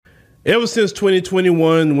Ever since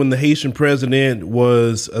 2021, when the Haitian president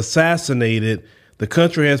was assassinated, the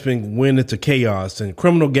country has been went into chaos and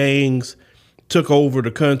criminal gangs took over the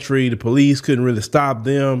country. The police couldn't really stop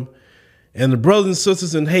them. And the brothers and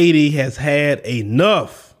sisters in Haiti has had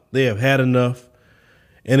enough. They have had enough.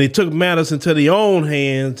 And they took matters into their own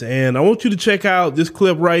hands. And I want you to check out this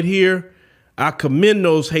clip right here. I commend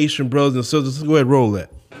those Haitian brothers and sisters. Let's go ahead and roll that.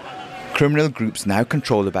 Criminal groups now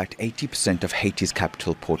control about 80% of Haiti's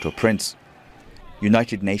capital, Port-au-Prince.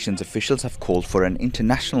 United Nations officials have called for an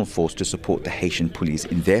international force to support the Haitian police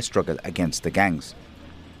in their struggle against the gangs.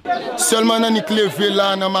 It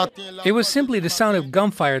was simply the sound of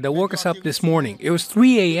gunfire that woke us up this morning. It was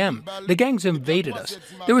 3 a.m. The gangs invaded us.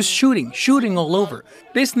 There was shooting all over.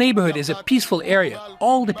 This neighborhood is a peaceful area.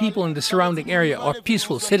 All the people in the surrounding area are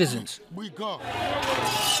peaceful citizens.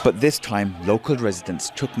 But this time, local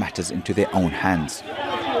residents took matters into their own hands,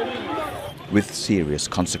 with serious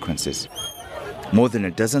consequences. More than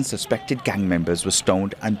a dozen suspected gang members were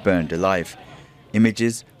stoned and burned alive,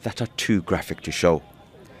 images that are too graphic to show.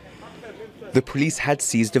 The police had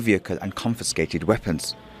seized a vehicle and confiscated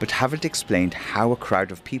weapons, but haven't explained how a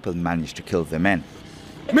crowd of people managed to kill the men.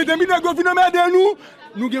 If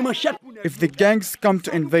the gangs come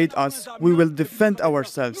to invade us, we will defend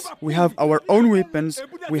ourselves. We have our own weapons,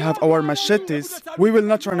 we have our machetes, we will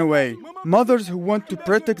not run away. Mothers who want to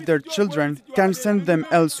protect their children can send them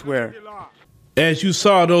elsewhere. As you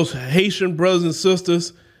saw, those Haitian brothers and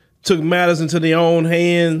sisters took matters into their own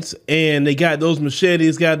hands, and they got those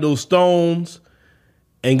machetes, got those stones,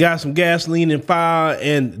 and got some gasoline and fire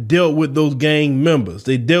and dealt with those gang members.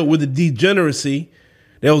 They dealt with the degeneracy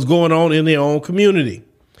that was going on in their own community.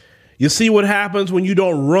 You see what happens when you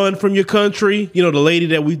don't run from your country? You know, the lady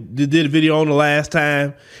that we did a video on the last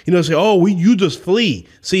time, say, you just flee.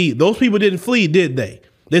 See, those people didn't flee, did they?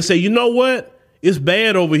 They say, you know what? It's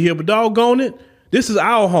bad over here, but doggone it, this is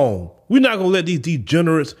our home. We're not going to let these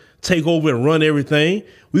degenerates take over and run everything.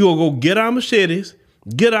 We're going to go get our machetes,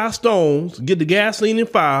 get our stones, get the gasoline and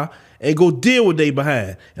fire, and go deal with they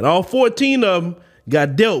behind. And all 14 of them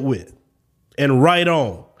got dealt with and right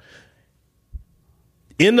on.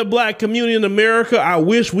 In the black community in America, I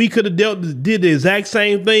wish we could have did the exact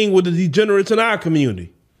same thing with the degenerates in our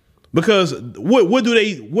community. Because what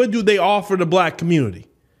do they offer the black community?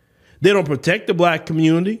 They don't protect the black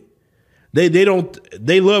community. They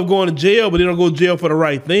love going to jail, but they don't go to jail for the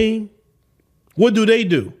right thing. What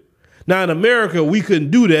do? Now in America, we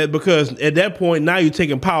couldn't do that because at that point now you're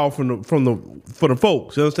taking power for the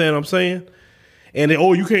folks. You understand what I'm saying? And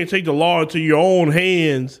you can't take the law into your own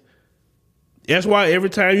hands. That's why every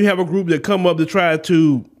time you have a group that come up to try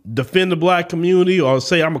to defend the black community or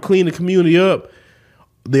say I'm gonna clean the community up,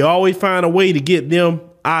 they always find a way to get them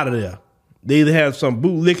out of there. They either have some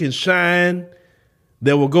bootlicking shine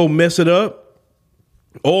that will go mess it up,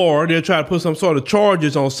 or they'll try to put some sort of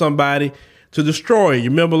charges on somebody to destroy it. You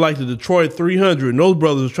remember like the Detroit 300, and those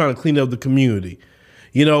brothers were trying to clean up the community.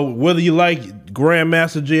 Whether you like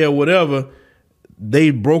Grandmaster J or whatever, they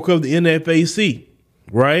broke up the NFAC,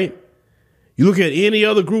 right? You look at any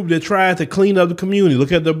other group that tried to clean up the community.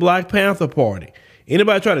 Look at the Black Panther Party.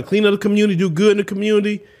 Anybody try to clean up the community, do good in the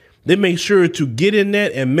community, they make sure to get in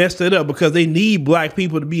that and mess that up because they need black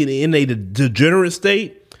people to be in a degenerate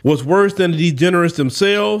state. What's worse than the degenerates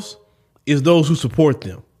themselves is those who support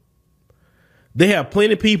them. They have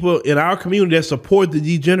plenty of people in our community that support the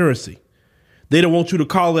degeneracy. They don't want you to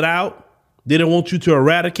call it out. They don't want you to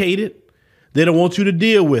eradicate it. They don't want you to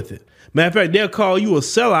deal with it. Matter of fact, they'll call you a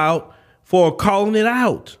sellout for calling it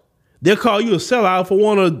out. They'll call you a sellout for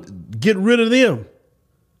wanting to get rid of them.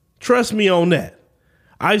 Trust me on that.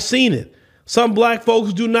 I've seen it. Some black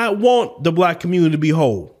folks do not want the black community to be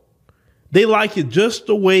whole. They like it just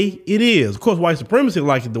the way it is. Of course, white supremacy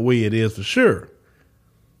like it the way it is for sure.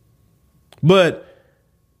 But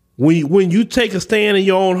when you take a stand in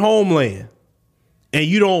your own homeland and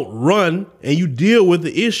you don't run and you deal with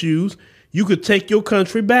the issues, you could take your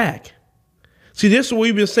country back. See, this is what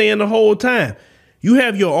we've been saying the whole time. You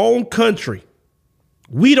have your own country.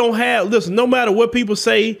 We don't have, listen, no matter what people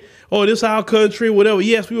say, oh, this is our country, whatever.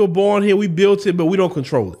 Yes, we were born here, we built it, but we don't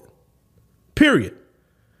control it. Period.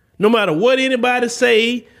 No matter what anybody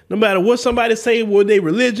say, no matter what somebody say, what their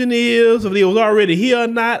religion is, if they was already here or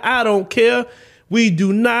not, I don't care. We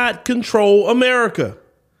do not control America.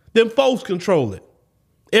 Them folks control it.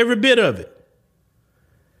 Every bit of it.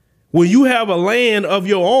 When you have a land of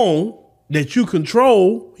your own that you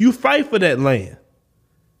control, you fight for that land.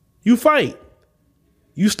 You fight.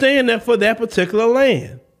 You stand there for that particular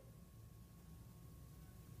land.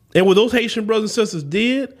 And what those Haitian brothers and sisters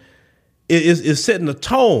did is setting a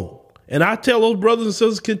tone. And I tell those brothers and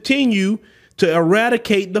sisters, continue to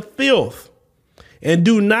eradicate the filth. And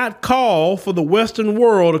do not call for the Western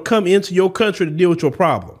world to come into your country to deal with your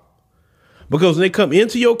problem. Because when they come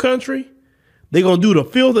into your country, they're going to do the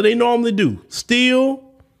filth that they normally do. Steal,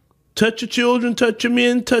 touch your children, touch your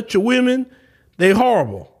men, touch your women. They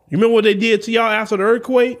horrible. You remember what they did to y'all after the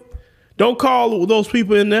earthquake? Don't call those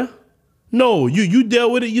people in there. No, you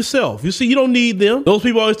dealt with it yourself. You see, you don't need them. Those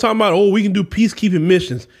people always talking about, oh, we can do peacekeeping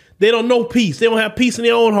missions. They don't know peace. They don't have peace in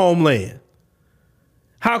their own homeland.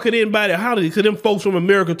 How could them folks from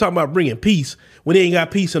America talk about bringing peace when they ain't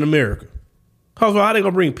got peace in America? How they going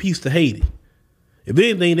to bring peace to Haiti? If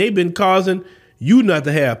anything, they've been causing you not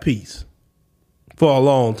to have peace for a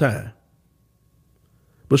long time.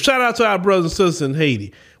 But shout out to our brothers and sisters in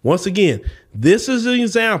Haiti. Once again, this is an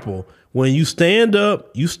example when you stand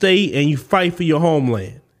up, you stay and you fight for your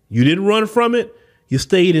homeland. You didn't run from it. You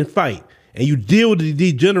stayed and fight. And you deal with the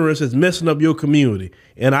degenerates that's messing up your community.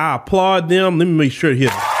 And I applaud them. Let me make sure to hit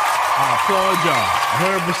them. I applaud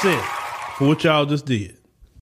y'all 100% for what y'all just did.